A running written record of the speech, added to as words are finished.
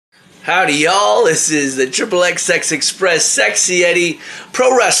Howdy y'all, this is the SeXXXy Sex Express SeXXXy Eddy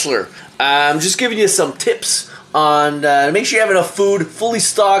pro wrestler. I'm just giving you some tips on make sure you have enough food, fully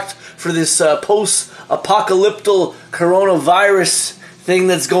stocked for this post-apocalyptic coronavirus thing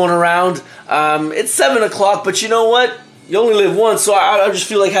that's going around. It's 7 o'clock, but you know what? You only live once, so I just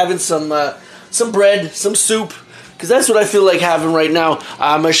feel like having some bread, some soup, because that's what I feel like having right now.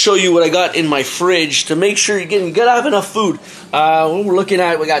 I'm going to show you what I got in my fridge to make sure you gotta have enough food. What we're looking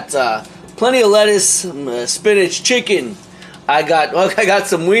at, we got plenty of lettuce, spinach, chicken. I got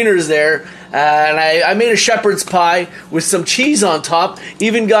some wieners there, and I made a shepherd's pie with some cheese on top.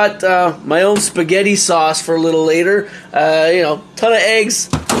 Even got my own spaghetti sauce for a little later. Ton of eggs,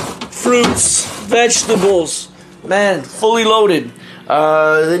 fruits, vegetables. Man, fully loaded.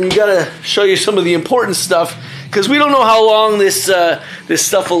 Then you gotta show you some of the important stuff, because we don't know how long this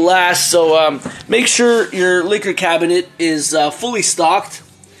stuff will last. So make sure your liquor cabinet is fully stocked.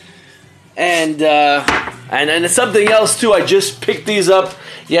 And it's something else too. I just picked these up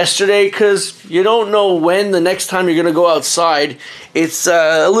yesterday because you don't know when the next time you're gonna go outside. It's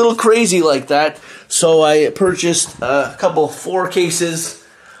a little crazy like that. So I purchased a couple 4 cases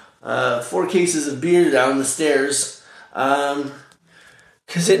of beer down the stairs.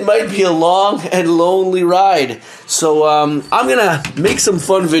 Because it might be a long and lonely ride. So I'm going to make some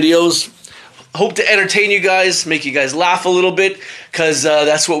fun videos. Hope to entertain you guys, make you guys laugh a little bit, because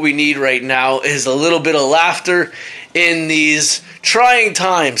that's what we need right now, is a little bit of laughter in these trying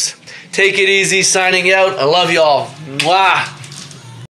times. Take it easy, signing out. I love y'all. Mwah.